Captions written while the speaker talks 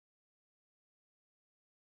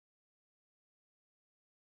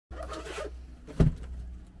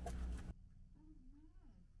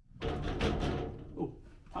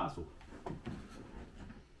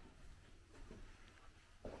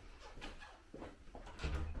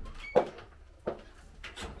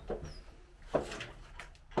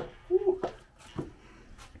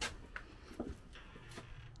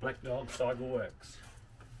Black Dog Cycle Works.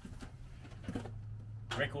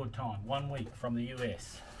 Record time, 1 week from the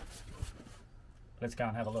US. Let's go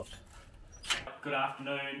and have a look. Good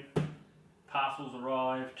afternoon. Parcel's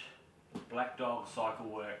arrived. Black Dog Cycle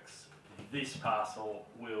Works. This parcel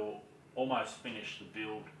will almost finish the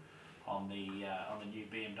build on the new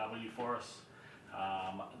BMW for us.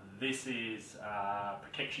 This is a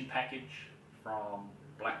protection package from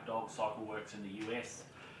Black Dog Cycle Works in the US.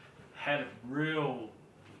 Had a real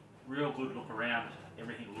good look around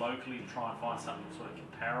everything locally to try and find something sort of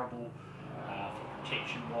comparable for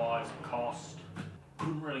protection wise, cost.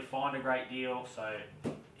 Couldn't really find a great deal, so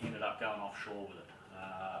ended up going offshore with it.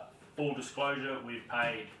 Full disclosure, we've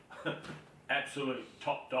paid absolute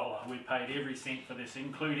top dollar. We paid every cent for this,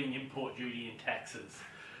 including import duty and taxes.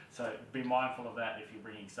 So be mindful of that if you're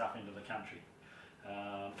bringing stuff into the country.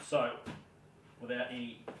 So without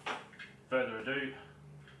any further ado,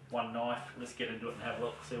 one knife, let's get into it and have a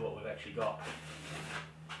look, see what we've actually got.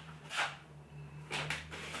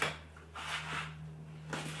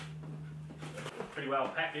 Pretty well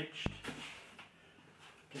packaged,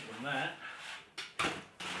 give them that.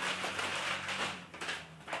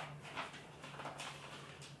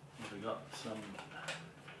 We've got some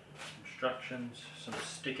instructions, some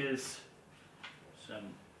stickers,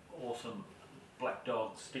 some awesome Black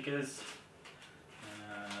Dog stickers,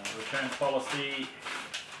 return policy,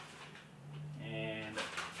 and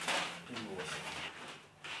invoice.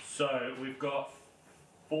 So we've got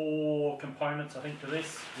 4 components, I think, to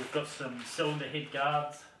this. We've got some cylinder head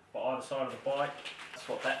guards for either side of the bike. That's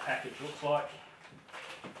what that package looks like.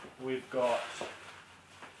 We've got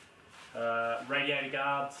radiator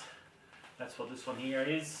guards. That's what this one here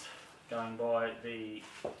is, going by the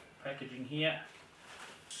packaging here.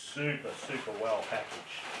 Super well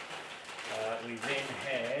packaged. We then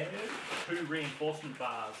have 2 reinforcement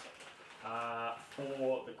bars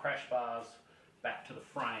for the crash bars back to the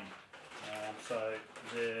frame. So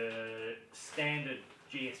the standard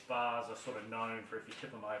GS bars are sort of known for, if you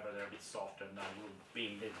tip them over, they're a bit soft and they will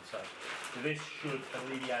bend in. So this should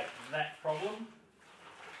alleviate that problem.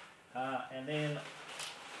 And then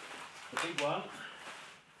the big one,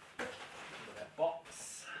 look at that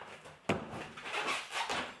box. The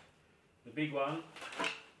big one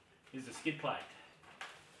is the skid plate.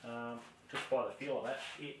 Just by the feel of that,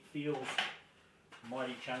 it feels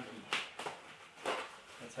mighty chunky.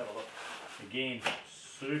 Let's have a look. Again,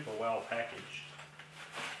 super well packaged.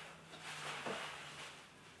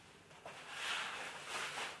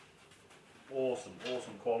 Awesome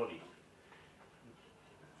quality.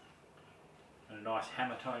 And a nice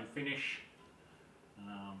hammer tone finish.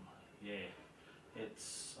 Yeah,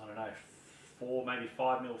 it's, I don't know, 4 maybe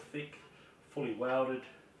 5 mil thick, fully welded,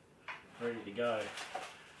 ready to go.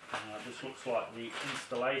 This looks like the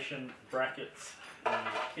installation brackets and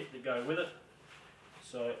the kit that go with it.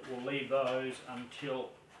 So we'll leave those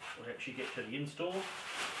until we actually get to the install.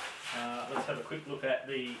 Let's have a quick look at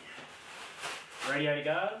the radiator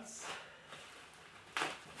guards.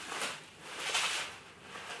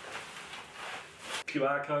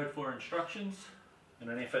 QR code for instructions in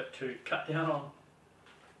an effort to cut down on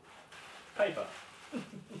paper.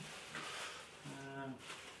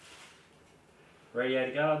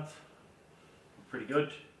 Radiator guards, pretty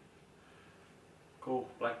good. Cool,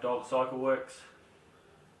 Black Dog Cycle Works.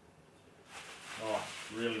 Nice,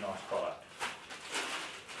 really nice product.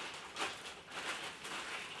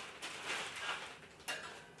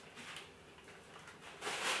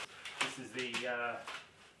 This is the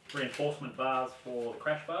reinforcement bars for the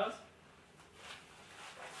crash bars.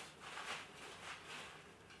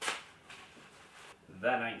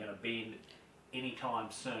 That ain't going to bend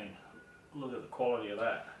anytime soon. Look at the quality of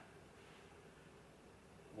that.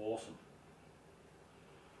 Awesome.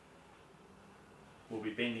 We'll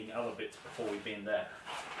be bending other bits before we bend that.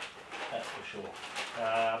 That's for sure.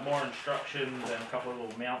 More instructions and a couple of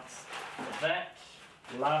little mounts for that.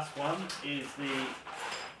 Last one is the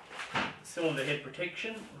cylinder head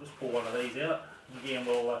protection. We'll just pull one of these out. Again,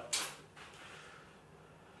 we'll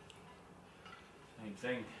same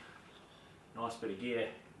thing. Nice bit of gear.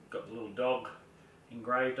 Got the little dog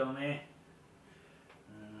engraved on there.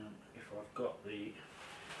 If I've got the,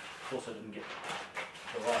 of course I didn't get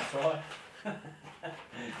the right side.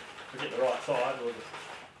 If I get the right side, we'll just,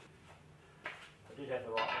 I did have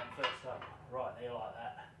the right one first up, right there like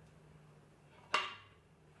that.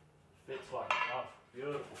 Fits like a glove,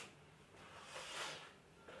 beautiful.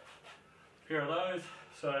 Pair of those,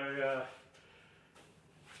 so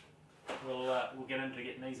we'll get into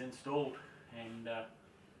getting these installed, and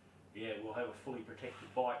yeah, we'll have a fully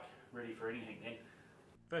protected bike ready for anything then.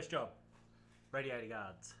 First job, radiator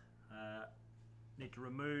guards. Need to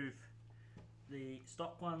remove the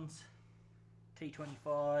stock ones.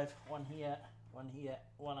 T25, one here, one here,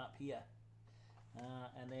 one up here.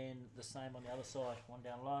 And then the same on the other side, one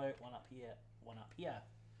down low, one up here, one up here.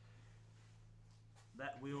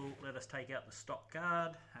 That will let us take out the stock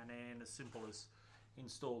guard, and then as simple as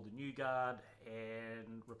install the new guard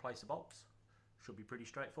and replace the bolts. Should be pretty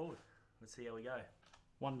straightforward. Let's see how we go.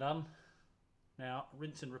 One done. Now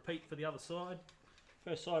rinse and repeat for the other side.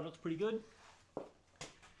 First side looks pretty good.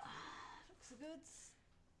 Looks the goods.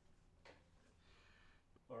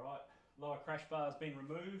 Alright, lower crash bar has been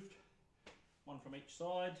removed. One from each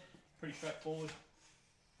side. Pretty straightforward.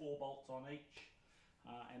 4 bolts on each.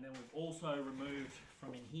 And then we've also removed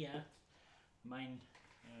from in here main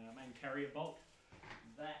carrier bolt.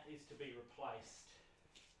 That is to be replaced.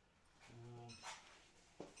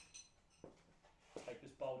 Take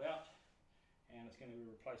this bolt out, and it's going to be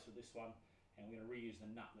replaced with this one, and we're going to reuse the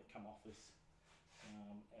nut that come off this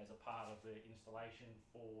as a part of the installation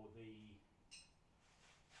for the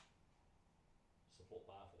support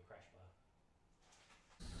bar for the crash bar.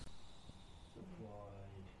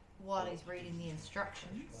 While he's reading the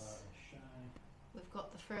instructions, we've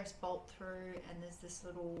got the first bolt through, and there's this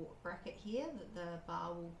little bracket here that the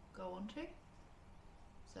bar will go onto.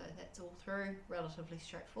 So that's all through, relatively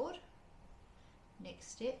straightforward.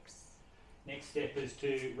 Next steps. Next step is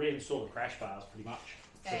to reinstall the crash bars pretty much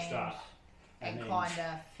for a start. And kind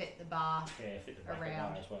of fit the bar fit the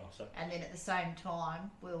around bar as well. So. And then at the same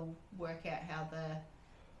time, we'll work out how the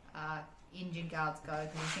engine guards go,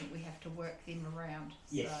 because I think we have to work them around.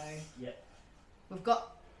 Yes. So we've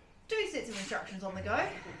got 2 sets of instructions on the go.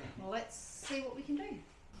 Well, let's see what we can do.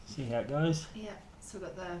 See how it goes. Yeah, so we've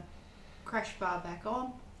got the crash bar back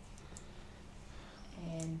on,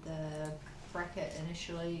 and the bracket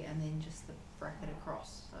initially, and then just the bracket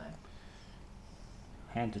across. So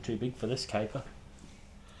hands are too big for this caper.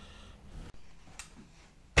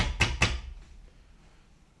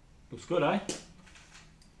 Looks good, eh?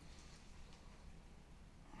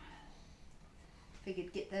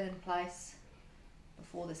 Figured get that in place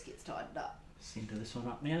before this gets tightened up. Centre this one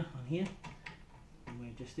up now on here, and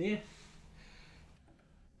we're just there.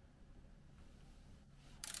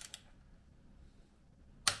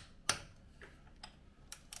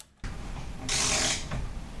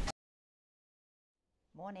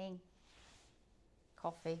 Morning.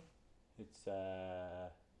 Coffee. It's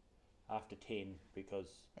after 10 because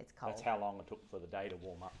It's cold. that's how long it took for the day to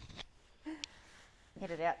warm up.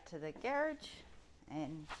 Headed out to the garage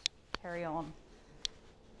and carry on.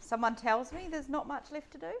 Someone tells me there's not much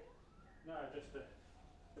left to do. No, just a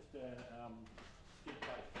skid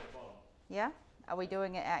plate for the bottom. Yeah? Are we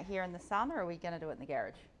doing it out here in the sun, or are we going to do it in the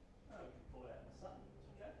garage? No, we can pull it out in the sun.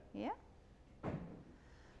 It's okay. Yeah?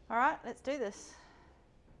 Alright, let's do this.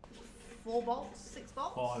 4 bolts? 6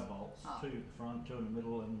 bolts? 5 bolts. Oh. 2 at the front, 2 in the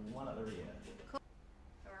middle, and 1 at the rear. Cool.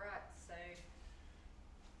 Alright, so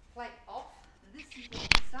plate off. This is what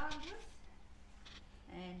we started with.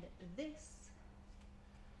 And this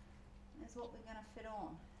is what we're going to fit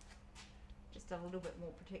on. Just a little bit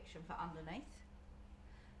more protection for underneath.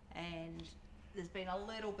 And there's been a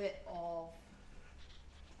little bit of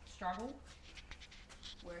struggle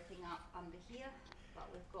working up under here, but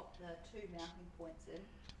we've got the 2 mounting points in.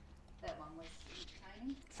 That one was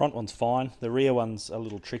retaining. Front one's fine. The rear one's a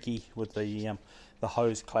little tricky with the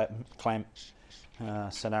hose clamp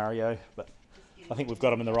scenario, but I think we've got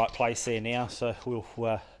them in the right place there now. So we'll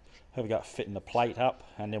have a go at fitting the plate up,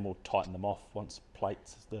 and then we'll tighten them off once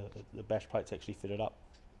the bash plate's actually fitted up.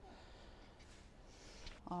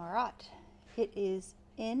 All right, it is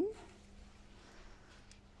in.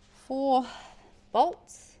 4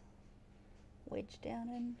 bolts, wedged down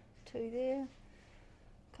in 2 there.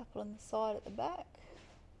 Couple on the side at the back,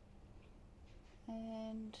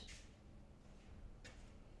 and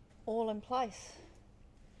all in place.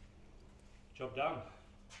 Job done.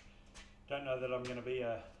 Don't know that I'm going to be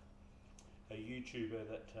a YouTuber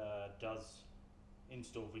that does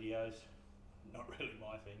install videos. Not really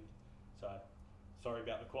my thing. So sorry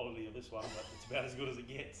about the quality of this one, but it's about as good as it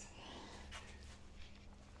gets.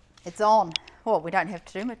 It's on. Well, we don't have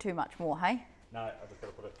to do too much more, hey? No, I've just got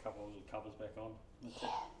to put a couple of little covers back on. That's it.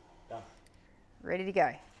 Done. Ready to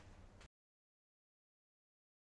go.